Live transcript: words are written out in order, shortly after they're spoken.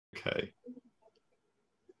Okay.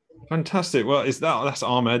 Fantastic. Well, that's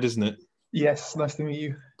Ahmed, isn't it? Yes, nice to meet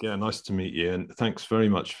you. Yeah, nice to meet you. And thanks very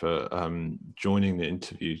much for joining the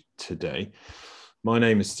interview today. My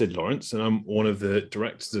name is Sid Lawrence, and I'm one of the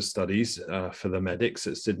directors of studies for the medics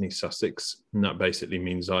at Sydney, Sussex. And that basically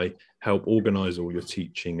means I help organise all your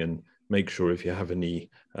teaching and make sure if you have any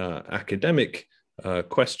academic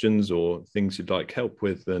questions or things you'd like help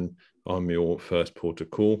with, then I'm your first port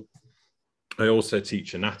of call. I also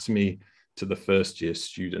teach anatomy to the first year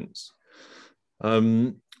students.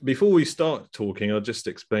 Before we start talking, I'll just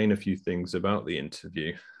explain a few things about the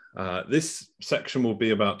interview. This section will be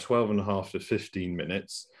about 12 and a half to 15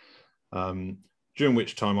 minutes, during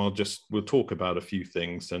which time we'll talk about a few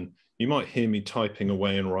things, and you might hear me typing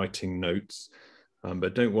away and writing notes,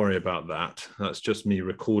 but don't worry about that. That's just me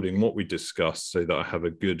recording what we discussed so that I have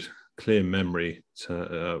a good, clear memory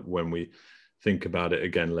to, when we think about it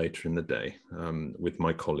again later in the day with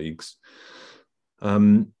my colleagues.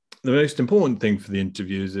 The most important thing for the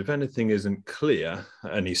interview is if anything isn't clear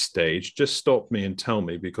at any stage, just stop me and tell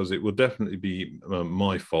me, because it will definitely be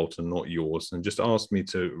my fault and not yours. And just ask me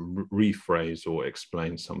to rephrase or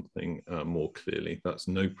explain something more clearly. That's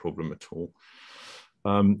no problem at all.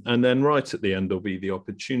 And then right at the end, there'll be the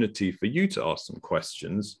opportunity for you to ask some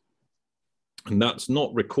questions. And that's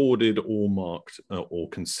not recorded or marked or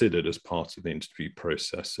considered as part of the interview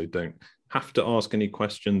process. So don't have to ask any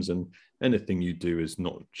questions, and anything you do is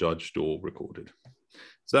not judged or recorded.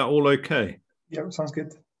 Is that all okay? Yeah, sounds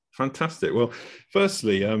good. Fantastic. Well,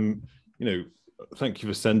 firstly, thank you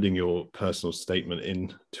for sending your personal statement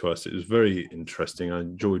in to us. It was very interesting. I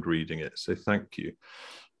enjoyed reading it, so thank you.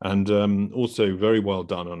 And also very well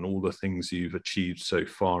done on all the things you've achieved so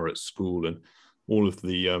far at school and all of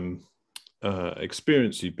the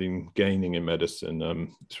experience you've been gaining in medicine.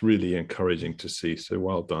 It's really encouraging to see, so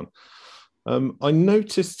well done. I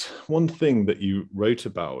noticed one thing that you wrote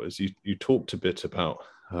about is you talked a bit about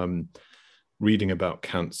reading about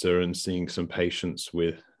cancer and seeing some patients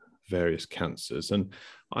with various cancers, and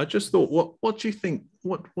I just thought, what do you think,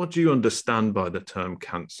 what do you understand by the term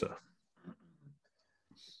cancer?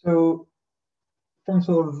 So from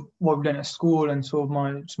sort of what we've done at school and sort of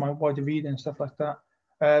my wider reading and stuff like that,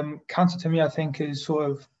 cancer to me, I think, is sort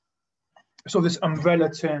of this umbrella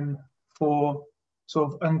term for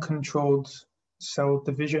sort of uncontrolled cell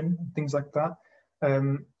division, things like that.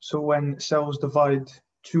 So when cells divide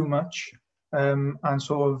too much, and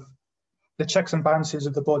sort of the checks and balances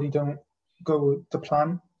of the body don't go to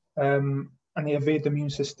plan, and they evade the immune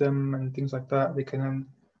system and things like that, they can then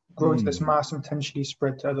grow into this mass and potentially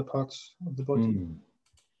spread to other parts of the body.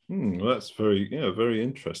 Well, that's very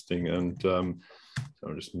interesting. And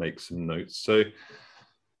I'll just make some notes. So,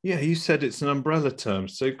 yeah, you said it's an umbrella term.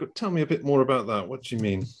 So tell me a bit more about that. What do you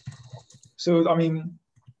mean? So, I mean,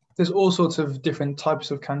 there's all sorts of different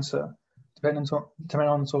types of cancer, depending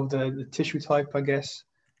on sort of the tissue type, I guess.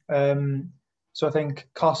 So I think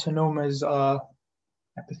carcinomas are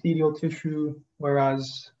epithelial tissue,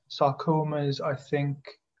 whereas sarcomas, I think,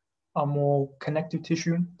 are more connective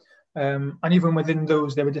tissue. And even within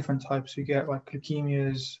those, there are different types. You get like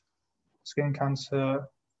leukemias, skin cancer,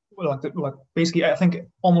 like basically, I think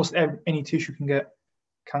almost any tissue can get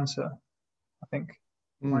cancer, I think,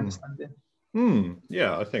 my understanding.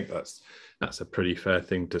 Yeah, I think that's a pretty fair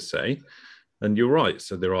thing to say. And you're right.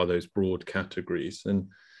 So there are those broad categories, and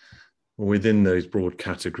within those broad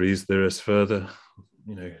categories, there is further,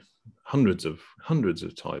 hundreds of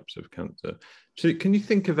types of cancer. So can you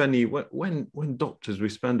think of any, when doctors, we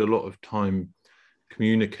spend a lot of time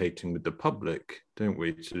communicating with the public, don't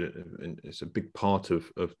we? It's a big part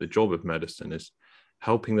of the job of medicine, is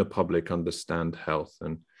helping the public understand health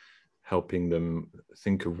and helping them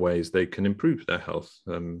think of ways they can improve their health.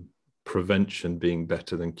 Prevention being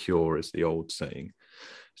better than cure is the old saying.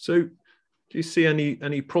 So do you see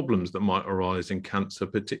any problems that might arise in cancer,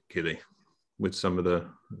 particularly with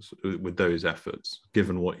with those efforts,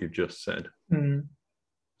 given what you've just said?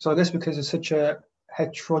 So I guess because it's such a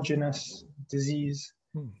heterogeneous disease,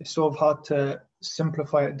 it's sort of hard to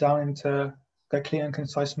simplify it down into a clear and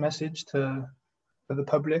concise message for the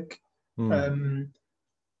public.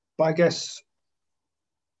 But I guess,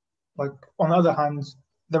 like, on the other hand,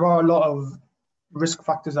 there are a lot of risk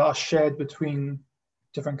factors that are shared between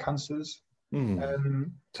different cancers.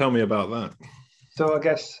 Tell me about that. So I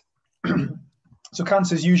guess, so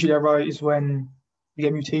cancers usually arise when you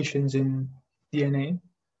get mutations in DNA.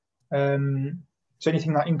 So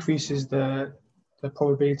anything that increases the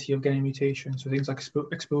probability of getting mutations, so things like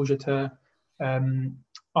exposure to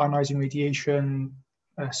ionizing radiation,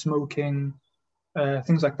 smoking,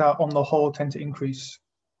 things like that, on the whole tend to increase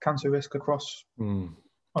cancer risk across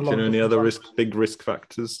a Do you lot know of any different other types. big risk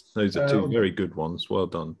factors? Those are two very good ones. Well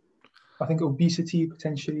done. I think obesity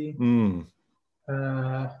potentially.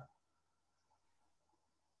 Uh,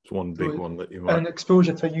 It's one big one that you might. And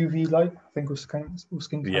exposure to UV light, I think, was skin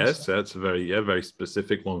cancer. Yes, that's a very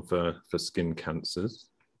specific one for skin cancers.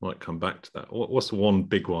 Might come back to that. What's one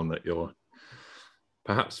big one that you're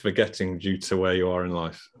perhaps forgetting due to where you are in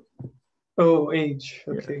life? Oh, age.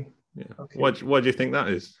 Okay. Yeah. Okay. Why do you think that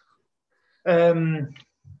is? Because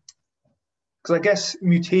I guess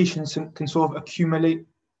mutations can sort of accumulate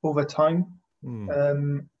over time.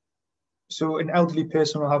 So an elderly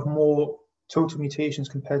person will have more total mutations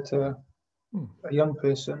compared to a young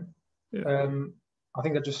person. I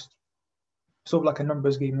think that just sort of like a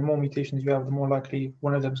numbers game. The more mutations you have, the more likely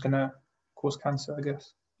one of them is going to cause cancer, I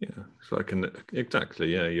guess. Yeah, so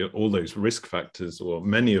exactly. Yeah, all those risk factors, or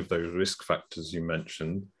many of those risk factors you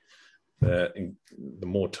mentioned, the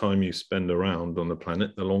more time you spend around on the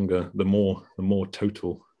planet, the more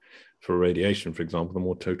total for radiation, for example, the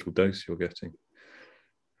more total dose you're getting.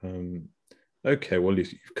 Okay, well,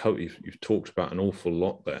 you've talked about an awful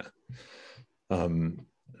lot there.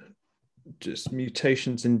 Just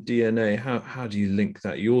mutations in DNA, how do you link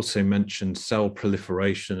that? You also mentioned cell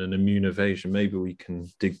proliferation and immune evasion. Maybe we can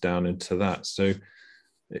dig down into that. So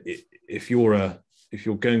if you're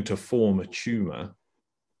going to form a tumor,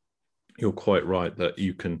 you're quite right that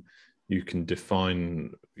you can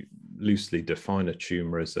loosely define a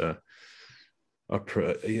tumor as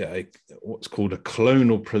what's called a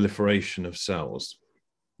clonal proliferation of cells,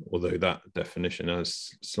 although that definition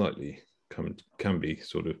has slightly can be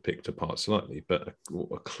sort of picked apart slightly, but a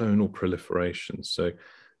clonal proliferation. So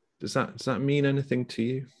does that mean anything to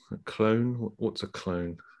you? A clone? What's a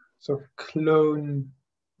clone? So clone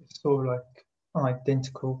is sort of like an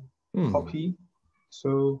identical copy.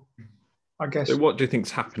 So I guess. So what do you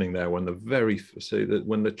think's happening there when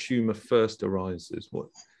when the tumor first arises? What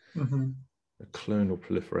a clonal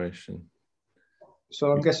proliferation?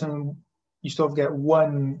 So I'm guessing you sort of get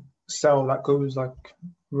one cell that goes like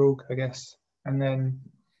rogue, I guess, and then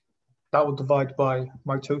that will divide by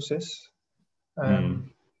mitosis. And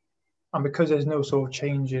because there's no sort of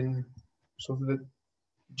change in sort of the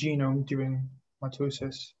genome during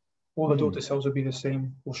mitosis, all the daughter cells will be the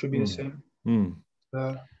same, or should be the same.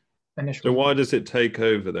 The initial. So why does it take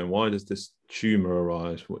over then? Why does this tumor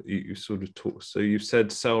arise? What you sort of talk. So you've said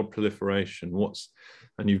cell proliferation.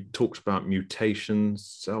 And you've talked about mutations,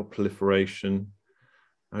 cell proliferation.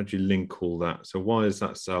 How do you link all that? So why is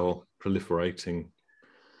that cell proliferating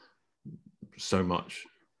so much?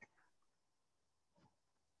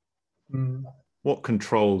 What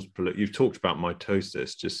controls? You've talked about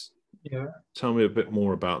mitosis. Just tell me a bit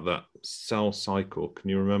more about that cell cycle. Can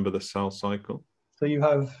you remember the cell cycle? So you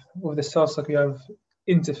have, with the cell cycle, you have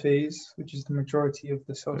interphase, which is the majority of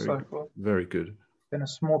the cell cycle. Very good. Then a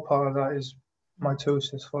small part of that is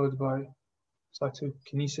mitosis, followed by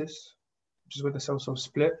cytokinesis, which is where the cells sort of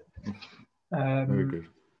split. Very good.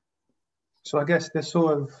 So I guess there's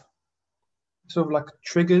sort of like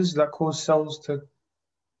triggers that cause cells to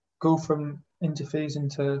go from interphase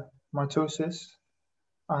into mitosis.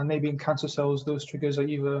 And maybe in cancer cells, those triggers are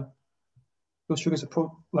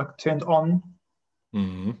turned on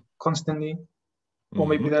constantly, or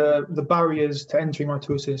maybe the barriers to entering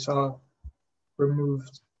mitosis are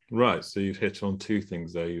removed. Right. So you've hit on two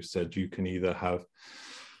things there. You said you can either have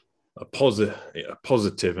a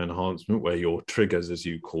positive enhancement where your triggers, as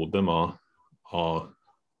you called them, are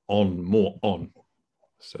more on.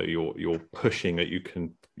 So you're pushing it. You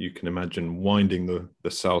can imagine winding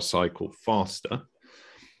the cell cycle faster.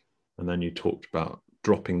 And then you talked about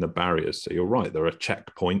dropping the barriers. So you're right. There are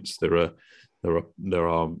checkpoints. There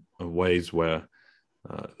are ways where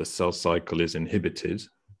the cell cycle is inhibited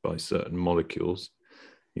by certain molecules.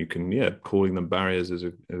 You can, calling them barriers is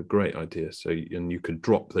a great idea. So, and you can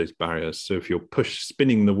drop those barriers. So if you're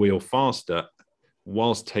spinning the wheel faster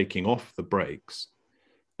whilst taking off the brakes,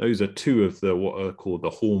 those are two of what are called the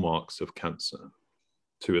hallmarks of cancer,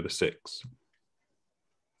 2 of the 6.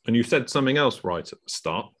 And you said something else right at the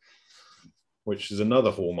start, which is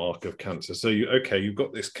another hallmark of cancer. So you've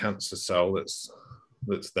got this cancer cell that's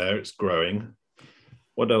there, it's growing.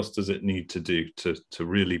 What else does it need to do to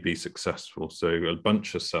really be successful? So a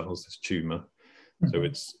bunch of cells, this tumor, so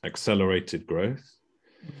it's accelerated growth.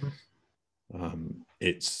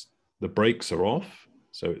 It's the brakes are off,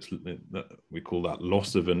 so we call that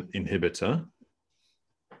loss of an inhibitor.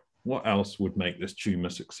 What else would make this tumor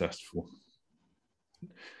successful?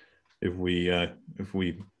 If we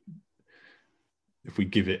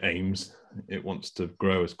give it aims, it wants to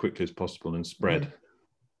grow as quickly as possible and spread.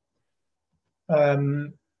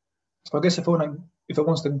 So I guess if if it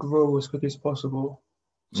wants to grow as quickly as possible,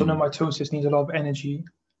 so no mitosis needs a lot of energy.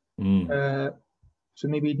 So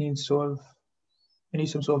maybe it needs some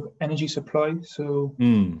sort of energy supply. So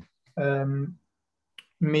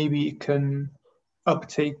maybe it can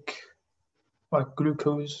uptake like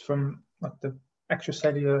glucose from like the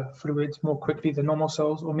extracellular fluids more quickly than normal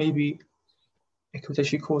cells, or maybe it could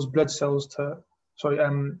actually cause new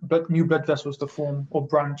blood vessels to form or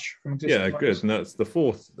branch from existing ones. Good. And that's the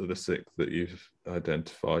fourth of the six that you've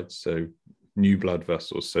identified. So new blood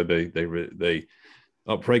vessels. So they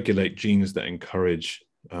upregulate genes that encourage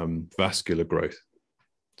vascular growth.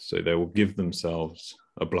 So they will give themselves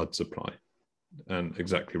a blood supply. And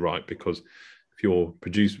exactly right, because if you're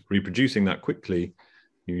reproducing that quickly,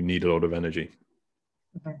 you need a lot of energy.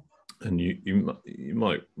 And you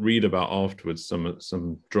might read about afterwards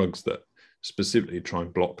some drugs that specifically try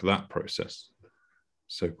and block that process,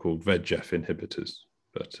 so-called VEGF inhibitors.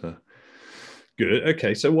 But good.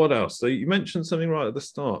 Okay, so what else? So you mentioned something right at the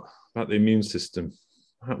start about the immune system.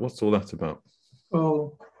 What's all that about?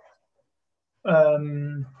 So I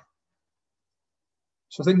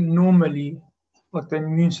think normally, like the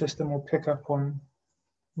immune system will pick up on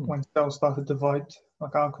when cells start to divide,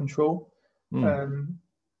 like out of control.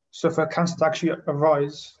 So for cancer to actually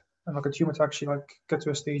arise and like a tumor to actually like get to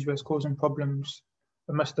a stage where it's causing problems,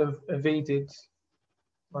 it must have evaded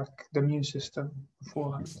like the immune system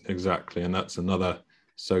beforehand. Exactly, and that's another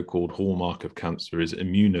so-called hallmark of cancer is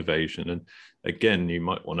immune evasion. And again, you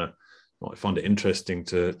might find it interesting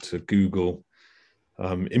to Google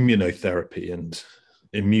immunotherapy and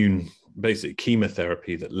basic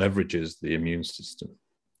chemotherapy that leverages the immune system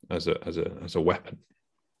as a weapon,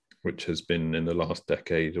 which has been in the last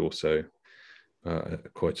decade or so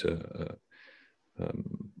quite a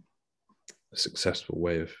successful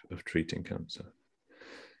way of treating cancer.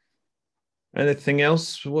 Anything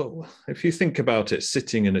else? Well, if you think about it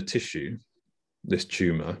sitting in a tissue, this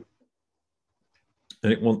tumor,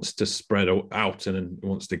 and it wants to spread out and it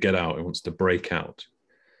wants to get out, it wants to break out,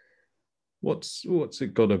 what's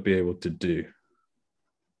it got to be able to do?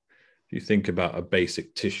 If you think about a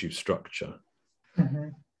basic tissue structure,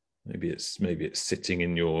 maybe it's sitting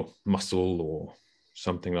in your muscle or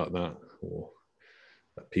something like that, or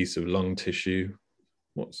a piece of lung tissue.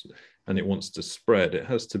 And it wants to spread. It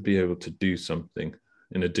has to be able to do something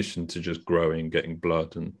in addition to just growing, getting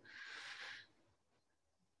blood. And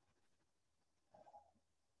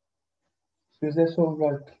so is there sort of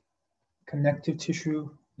like connective tissue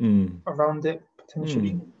around it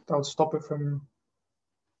potentially that would stop it from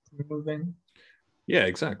moving? Yeah,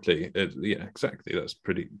 exactly. Exactly. That's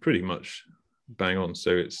pretty much bang on.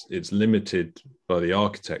 So it's limited by the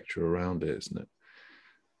architecture around it, isn't it?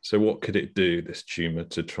 So what could it do, this tumor,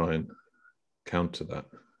 to try and counter that?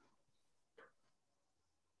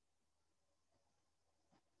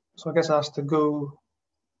 So I guess it has to go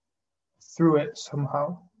through it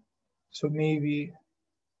somehow. So maybe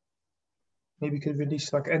could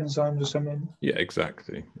release like enzymes or something. Yeah,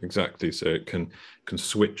 exactly. So it can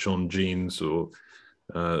switch on genes or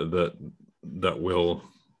that will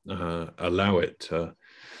allow it to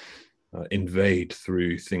invade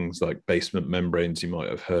through things like basement membranes you might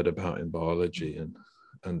have heard about in biology,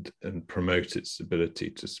 and promote its ability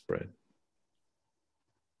to spread.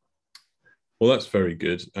 Well, that's very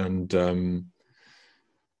good. And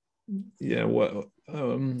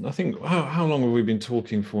I think how long have we been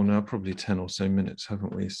talking for now? Probably 10 or so minutes,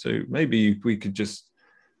 haven't we? So maybe we could just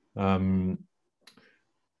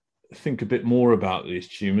think a bit more about these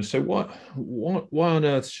tumors. So why on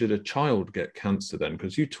earth should a child get cancer then?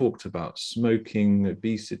 Because you talked about smoking,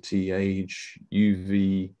 obesity, age,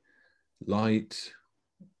 UV light.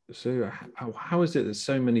 So how is it that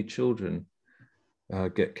so many children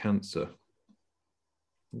get cancer?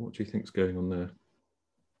 What do you think is going on there?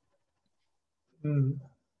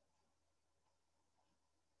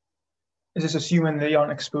 Is this assuming they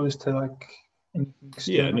aren't exposed to like that's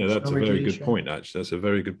a very good point, actually. That's a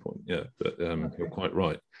very good point. Yeah, but you're quite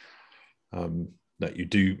right. That you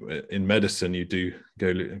do in medicine, you do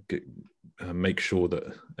make sure that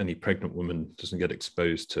any pregnant woman doesn't get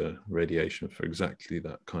exposed to radiation for exactly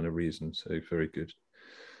that kind of reason. So very good.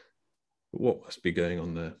 But what must be going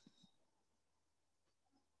on there?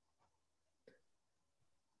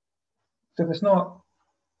 So if it's not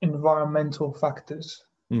environmental factors,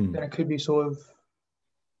 then it could be sort of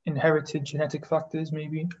inherited genetic factors,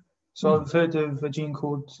 maybe. So I've heard of a gene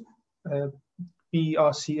called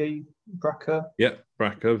BRCA, BRCA. Yeah,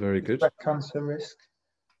 BRCA, very good. Breast cancer risk.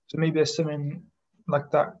 So maybe there's something like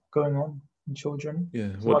that going on in children.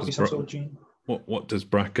 Yeah. So what might be some sort of gene. what does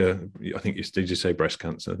BRCA? I think did you say breast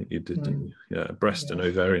cancer? I think you did, didn't you? Yeah, breast and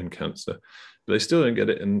ovarian cancer. But they still don't get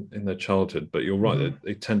it in their childhood. But you're right;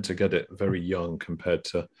 they tend to get it very young compared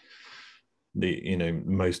to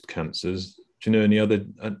most cancers. Do you know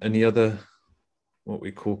any other what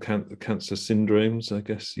we call cancer syndromes? I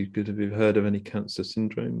guess you could have heard of any cancer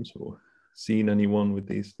syndromes or seen anyone with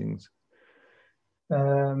these things.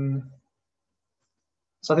 So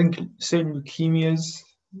I think certain leukemias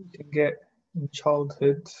you can get in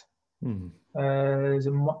childhood. There's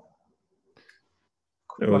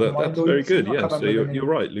that's very good. Yeah, so you're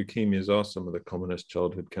right. Leukemias are some of the commonest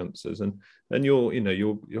childhood cancers, and your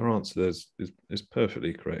answer is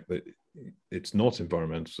perfectly correct. That it's not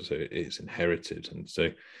environmental, so it's inherited, and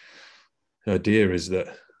so the idea is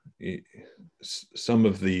that some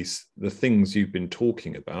of the things you've been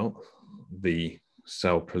talking about, the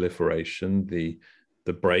cell proliferation, the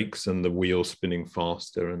brakes and the wheel spinning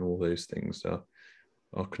faster, and all those things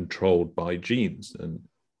are controlled by genes, and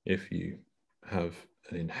if you have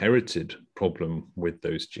an inherited problem with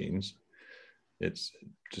those genes, it's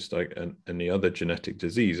just like any other genetic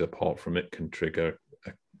disease apart from it can trigger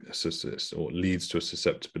or leads to a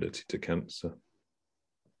susceptibility to cancer.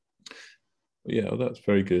 Yeah, well, that's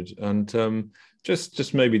very good. And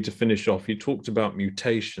just maybe to finish off, you talked about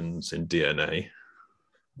mutations in DNA,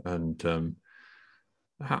 and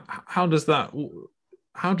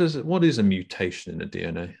what is a mutation in a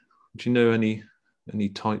DNA? Do you know any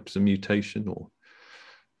types of mutation, or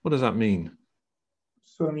what does that mean?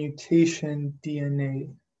 So a mutation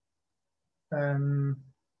DNA.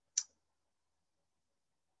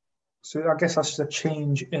 So I guess that's just a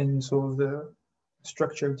change in sort of the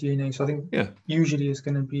structure of DNA. So I think usually it's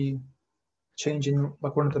going to be changing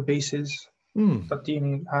like one of the bases that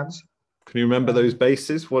DNA has. Can you remember those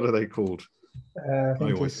bases? What are they called? I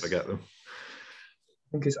always forget them.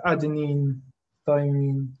 I think it's adenine,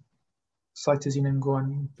 thymine, cytosine, and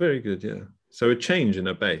guanine. Very good, yeah. So a change in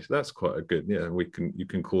a base, that's quite a good, yeah, you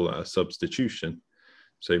can call that a substitution.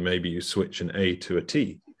 So maybe you switch an A to a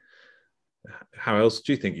T. How else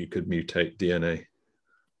do you think you could mutate DNA?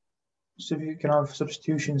 So you can have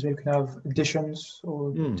substitutions, you can have additions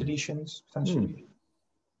or deletions, potentially.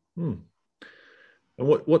 And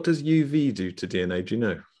what does UV do to DNA? Do you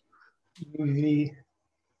know? UV.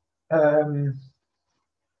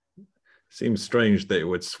 Seems strange that it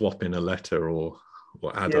would swap in a letter or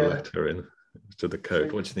add a letter in to the code.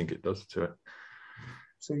 So, what do you think it does to it?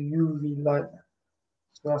 So UV light.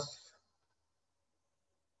 So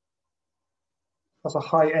that's a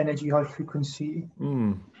high energy, high frequency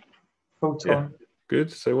photon. Yeah.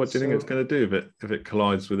 Good. So what do you think it's going to do if it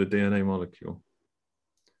collides with a DNA molecule?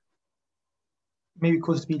 Maybe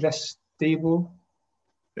cause it to be less stable.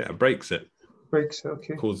 Yeah, it breaks it. Breaks it,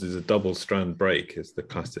 okay. Causes a double strand break is the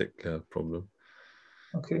classic problem.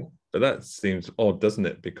 Okay. But that seems odd, doesn't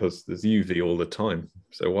it? Because there's UV all the time.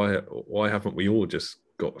 So why haven't we all just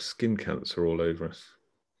got skin cancer all over us?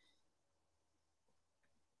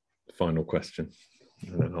 Final question.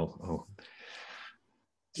 And then I'll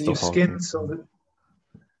your skin, so that,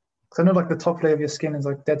 because I know like the top layer of your skin is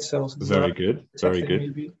like dead cells. Very good. Very good.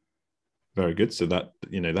 Maybe. Very good. So that,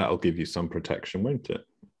 that'll give you some protection, won't it?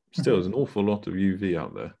 Still, there's an awful lot of UV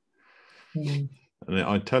out there. And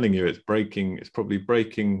I'm telling you, it's probably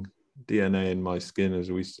breaking DNA in my skin as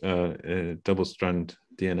we, double strand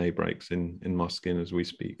DNA breaks in my skin as we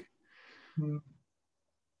speak.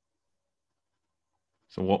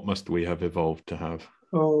 So what must we have evolved to have?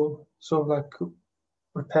 Oh, sort of like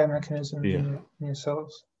repair mechanism in your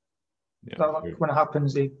cells. Yeah. That, like, when it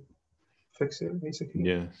happens, they fix it, basically.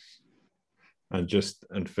 Yes.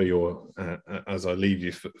 And for your, as I leave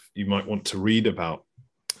you, you might want to read about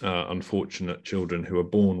unfortunate children who are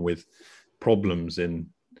born with problems in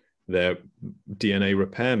their DNA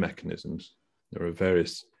repair mechanisms. There are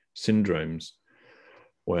various syndromes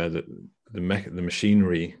where the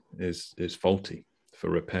machinery is faulty for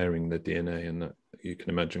repairing the DNA, and that you can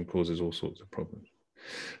imagine causes all sorts of problems.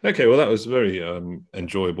 Okay, well, that was a very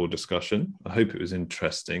enjoyable discussion. I hope it was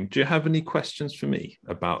interesting. Do you have any questions for me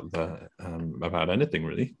about about anything,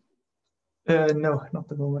 really? No, not at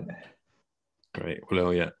the moment. Great.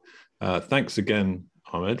 Well, yeah. Thanks again,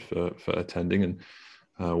 Ahmed, for attending, and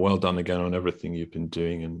well done again on everything you've been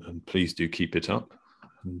doing, and please do keep it up.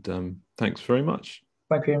 And thanks very much.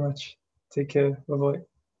 Thank you very much. Take care. Bye-bye.